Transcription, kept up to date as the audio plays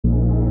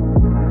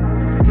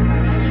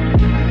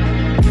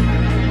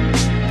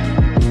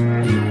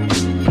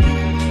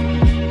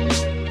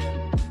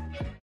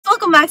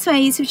back to my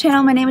YouTube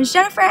channel. My name is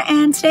Jennifer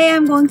and today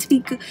I'm going to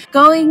be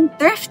going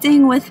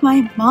thrifting with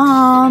my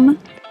mom.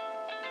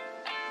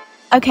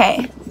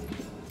 Okay,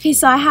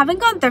 so I haven't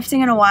gone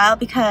thrifting in a while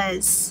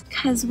because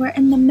we're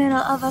in the middle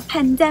of a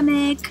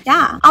pandemic.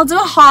 Yeah, I'll do a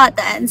haul at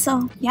the end,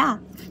 so yeah.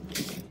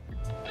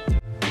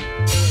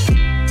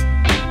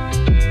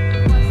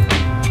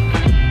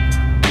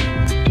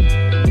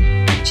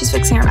 She's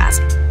fixing her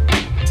mask.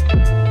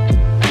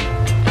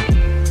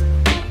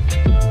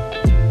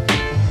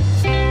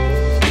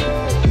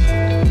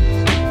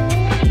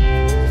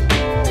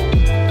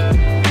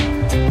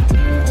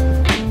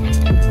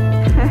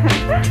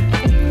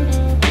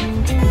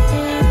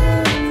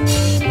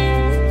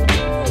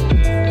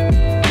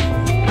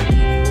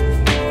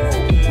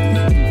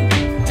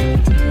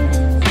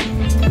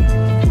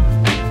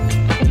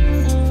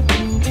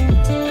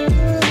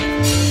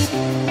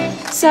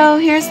 So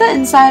here's the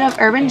inside of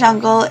Urban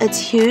Jungle. It's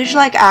huge,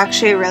 like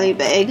actually really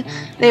big.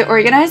 They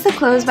organize the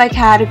clothes by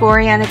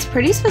category and it's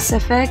pretty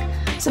specific.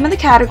 Some of the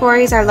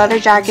categories are leather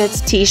jackets,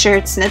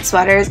 t-shirts, knit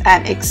sweaters,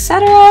 and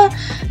etc.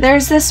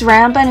 There's this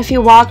ramp and if you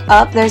walk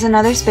up, there's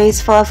another space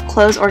full of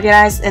clothes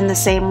organized in the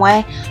same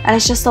way and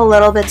it's just a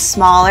little bit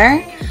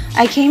smaller.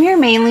 I came here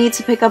mainly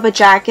to pick up a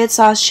jacket,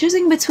 so I was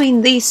choosing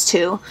between these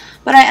two,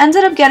 but I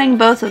ended up getting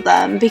both of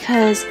them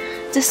because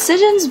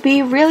decisions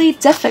be really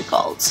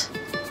difficult.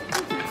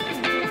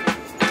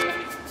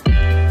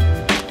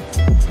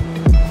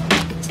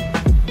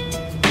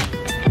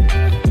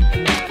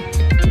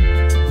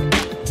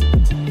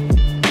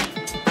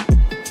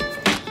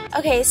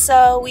 Okay,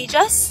 so we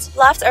just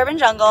left Urban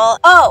Jungle.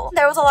 Oh,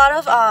 there was a lot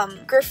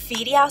of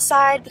graffiti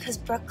outside because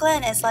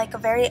Brooklyn is like a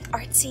very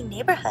artsy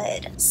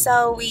neighborhood.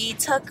 So we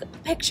took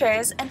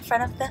pictures in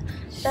front of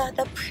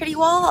the pretty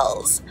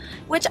walls,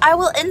 which I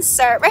will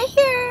insert right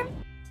here.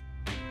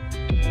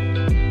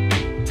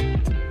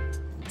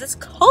 It's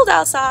cold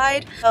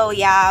outside. Oh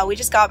yeah, we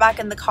just got back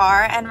in the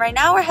car and right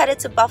now we're headed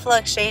to Buffalo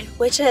Exchange,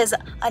 which is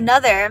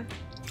another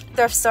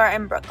thrift store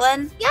in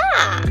Brooklyn.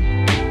 Yeah.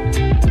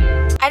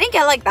 I didn't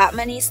get like that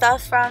many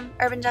stuff from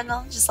Urban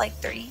Jungle, just like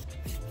 3.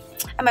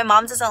 And my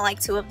mom doesn't like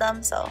 2 of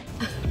them, so.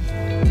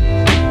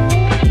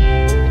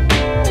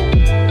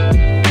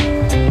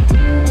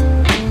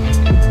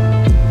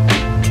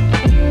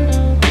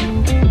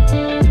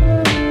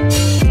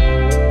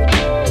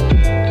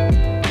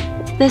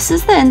 This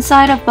is the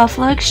inside of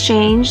Buffalo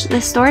Exchange.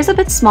 The store is a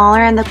bit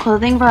smaller and the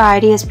clothing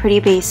variety is pretty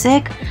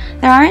basic.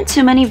 There aren't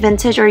too many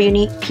vintage or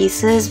unique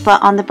pieces,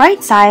 but on the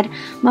bright side,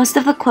 most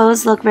of the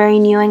clothes look very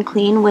new and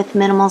clean with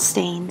minimal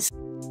stains.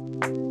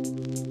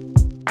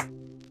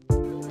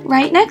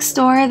 Right next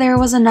door, there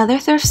was another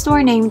thrift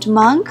store named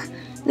Monk.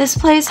 This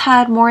place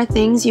had more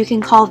things you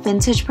can call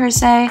vintage per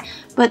se,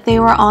 but they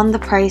were on the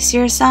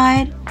pricier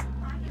side.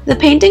 The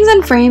paintings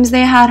and frames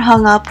they had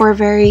hung up were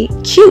very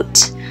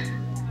cute.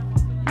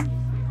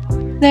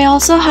 They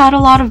also had a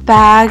lot of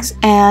bags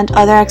and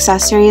other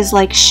accessories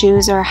like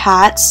shoes or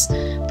hats,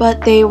 but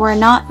they were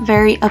not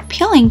very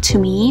appealing to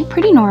me,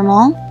 pretty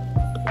normal.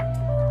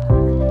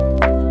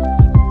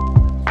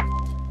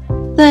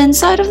 The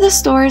inside of the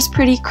store is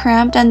pretty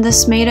cramped and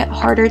this made it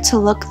harder to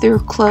look through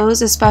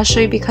clothes,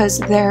 especially because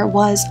there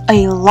was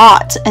a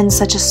lot in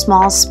such a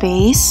small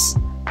space.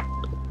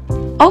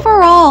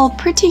 Overall,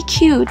 pretty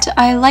cute.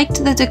 I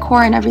liked the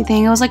decor and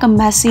everything. It was like a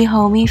messy,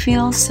 homey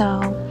feel,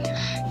 so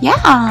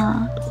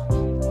yeah.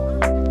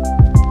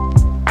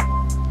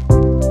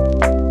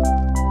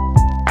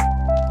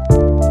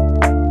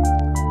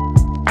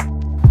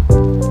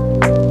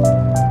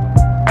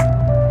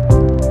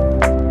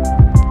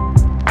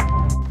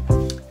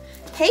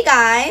 Hey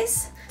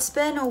guys, it's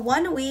been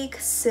 1 week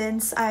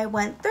since I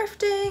went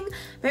thrifting,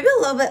 maybe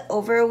a little bit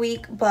over a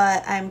week,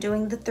 but I'm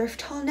doing the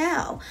thrift haul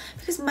now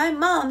because my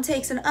mom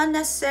takes an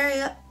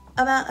unnecessary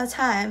amount of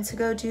time to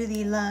go do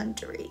the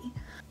laundry.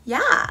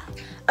 Yeah.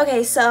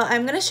 Okay, so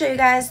I'm gonna show you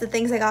guys the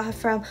things I got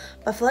from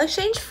Buffalo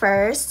Exchange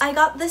first. I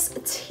got this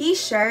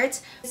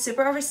t-shirt,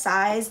 super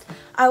oversized.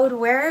 I would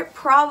wear it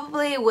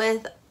probably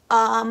with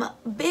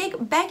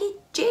big baggy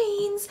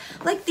jeans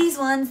like these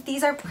ones.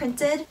 These are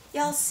printed.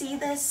 Y'all see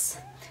this?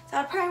 So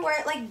I'd probably wear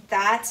it like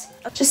that.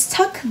 Just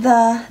tuck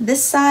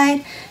this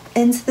side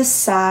into the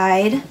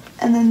side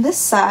and then this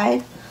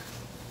side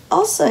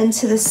also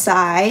into the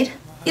side.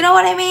 You know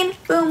what I mean?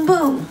 Boom,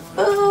 boom,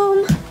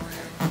 boom.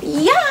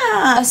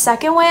 Yeah! A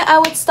second way I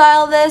would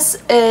style this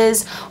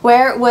is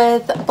wear it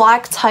with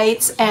black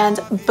tights and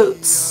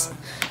boots.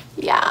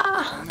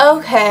 Yeah.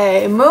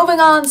 Okay, moving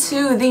on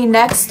to the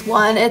next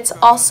one. It's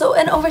also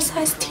an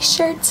oversized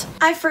t-shirt.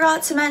 I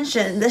forgot to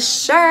mention,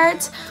 this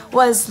shirt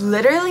was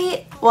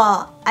literally,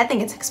 well, I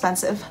think it's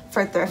expensive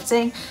for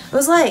thrifting. It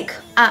was like,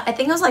 I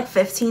think it was like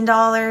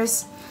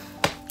 $15.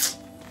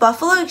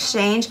 Buffalo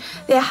Exchange,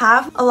 they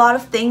have a lot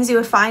of things you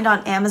would find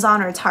on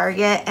Amazon or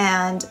Target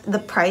and the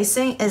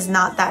pricing is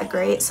not that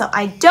great, so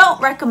I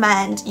don't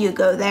recommend you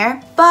go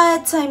there.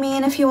 But I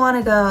mean, if you want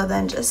to go,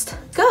 then just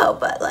go,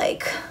 but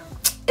like,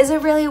 Is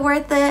it really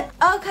worth it?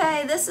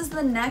 Okay, this is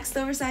the next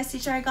oversized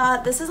t-shirt I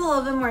got. This is a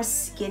little bit more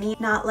skinny,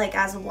 not like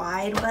as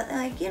wide, but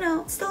like, you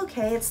know, it's still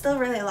okay. It's still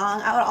really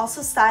long. I would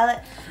also style it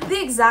the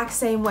exact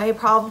same way,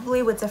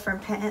 probably with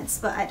different pants,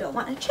 but I don't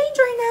want to change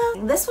right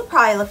now. This would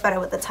probably look better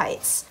with the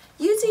tights.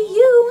 You do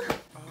you.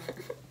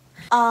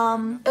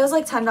 It was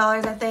like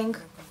 $10, I think.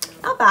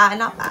 Not bad,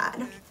 not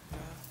bad.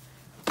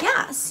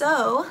 Yeah,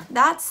 so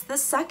that's the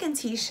second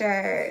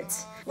t-shirt.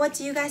 What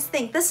do you guys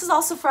think? This is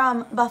also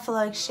from Buffalo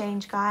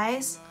Exchange,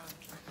 guys.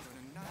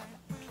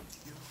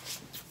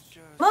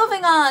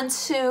 Moving on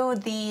to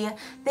the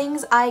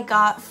things I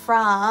got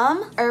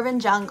from Urban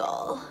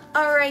Jungle.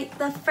 All right,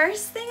 the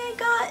first thing I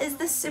got is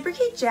this super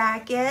cute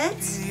jacket.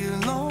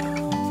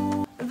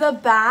 The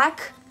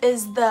back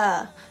is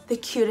the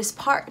cutest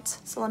part.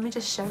 So let me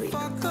just show you.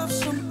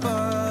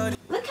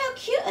 Look how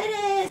cute it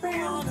is.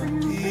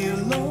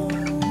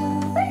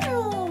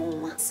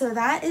 So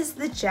that is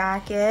the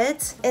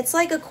jacket. It's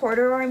like a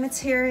corduroy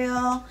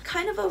material,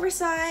 kind of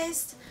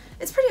oversized.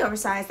 It's pretty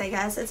oversized, I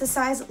guess. It's a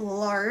size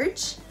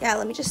large. Yeah,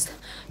 let me just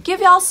give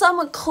y'all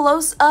some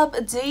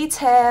close-up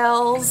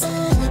details.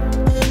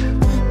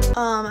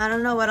 I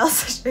don't know what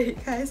else to show you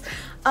guys.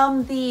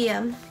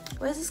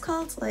 What is this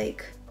called?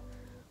 Like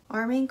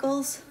arm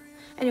ankles?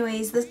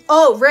 Anyways, this,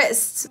 oh,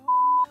 wrists.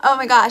 Oh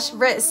my gosh,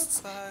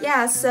 wrists.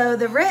 Yeah, so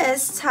the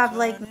wrists have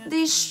like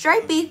these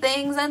stripy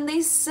things and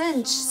they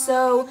cinch,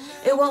 so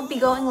it won't be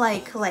going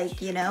like,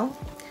 you know.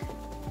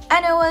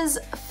 And it was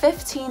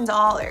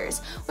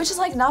 $15, which is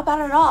like not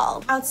bad at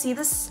all. I would see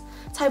this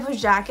type of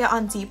jacket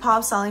on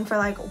Depop selling for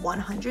like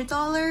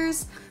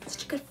 $100.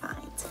 Such a good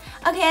find.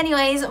 Okay,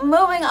 anyways,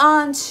 moving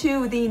on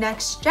to the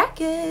next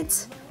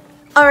jacket.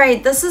 All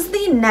right, this is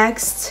the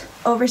next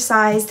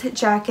oversized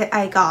jacket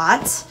I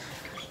got.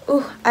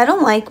 Ooh, I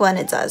don't like when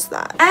it does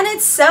that. And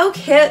it's so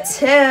cute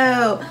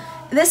too.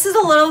 This is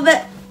a little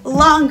bit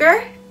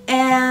longer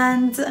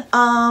and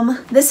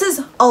this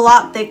is a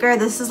lot thicker.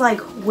 This is like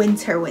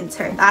winter.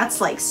 That's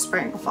like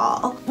spring,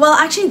 fall. Well,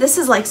 actually this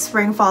is like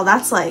spring, fall.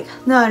 That's like,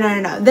 no.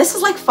 This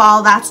is like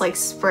fall, that's like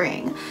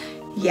spring.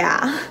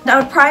 Yeah. I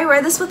would probably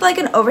wear this with like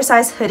an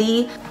oversized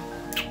hoodie.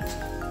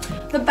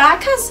 The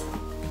back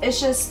it's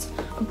just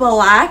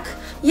black.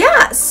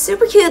 Yeah,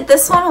 super cute.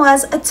 This one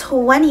was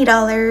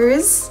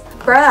 $20.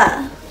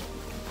 Bruh.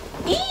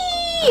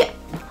 Eee!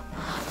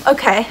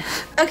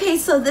 Okay,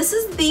 so this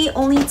is the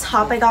only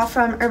top I got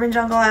from Urban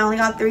Jungle. I only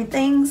got 3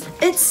 things.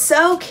 It's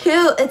so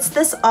cute. It's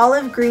this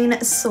olive green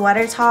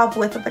sweater top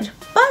with a bunch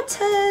of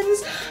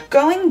buttons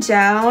going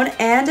down,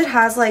 and it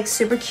has like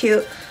super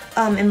cute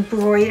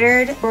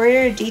embroidered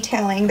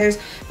detailing. There's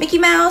Mickey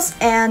Mouse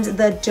and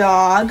the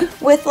dog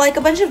with like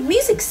a bunch of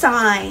music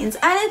signs,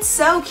 and it's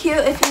so cute.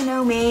 If you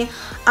know me,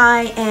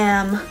 I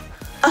am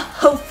a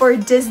hoe for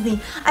Disney.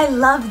 I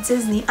love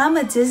Disney. I'm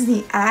a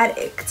Disney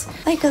addict.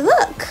 Like,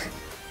 look.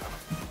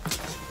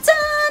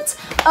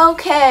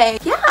 Okay,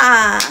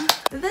 yeah.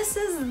 This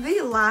is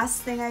the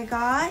last thing I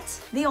got.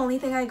 The only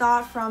thing I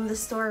got from the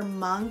store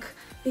Monk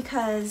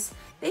because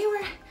they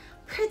were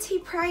pretty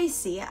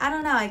pricey. I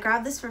don't know. I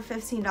grabbed this for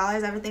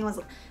 $15. Everything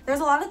was, there's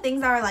a lot of things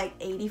that were like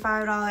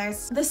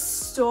 $85. The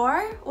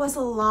store was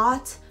a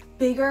lot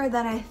bigger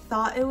than I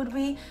thought it would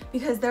be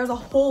because there's a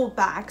whole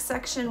back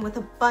section with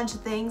a bunch of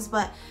things,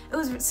 but it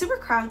was super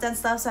cramped and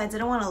stuff, so I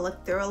didn't want to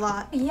look through a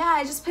lot. Yeah,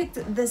 I just picked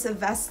this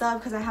vest up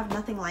because I have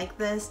nothing like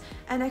this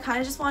and I kind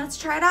of just wanted to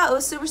try it out. It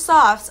was super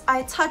soft.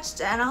 I touched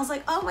it and I was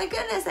like, oh my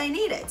goodness, I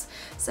need it.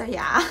 So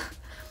yeah.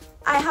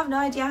 I have no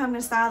idea how I'm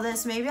gonna style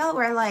this. Maybe I'll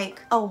wear like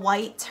a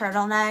white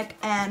turtleneck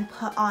and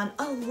put on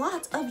a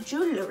lot of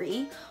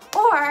jewelry,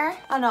 or I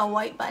don't know,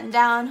 white button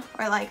down,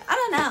 or like, I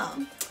don't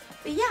know.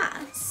 But yeah,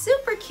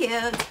 super cute.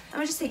 I'm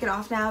gonna just take it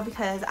off now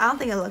because I don't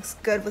think it looks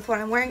good with what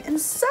I'm wearing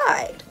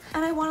inside.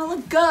 And I wanna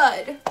look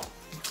good.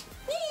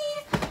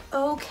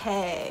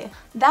 Okay,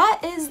 that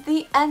is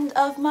the end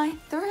of my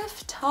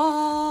thrift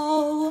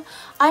haul.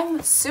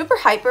 I'm super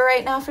hyper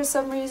right now for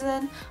some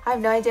reason. I have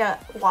no idea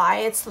why.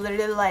 It's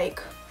literally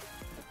like,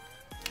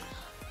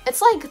 it's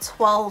like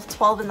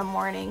 12 in the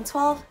morning,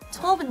 12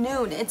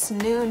 noon. It's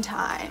noon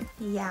time.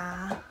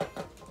 Yeah.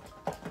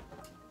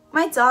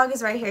 My dog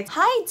is right here.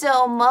 Hi,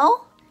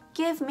 Domo.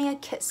 Give me a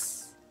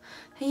kiss.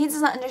 He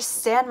doesn't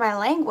understand my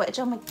language.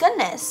 Oh my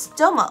goodness.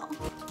 Domo.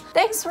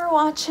 Thanks for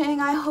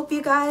watching. I hope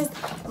you guys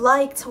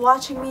liked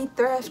watching me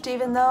thrift,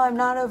 even though I'm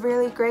not a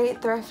really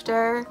great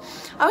thrifter.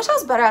 I wish I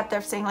was better at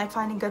thrifting, like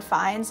finding good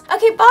finds.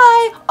 Okay,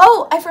 bye.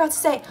 Oh, I forgot to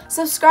say,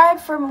 subscribe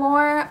for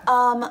more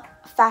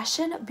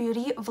fashion,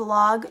 beauty,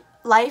 vlog,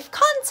 life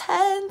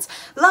content.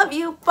 Love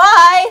you.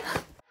 Bye.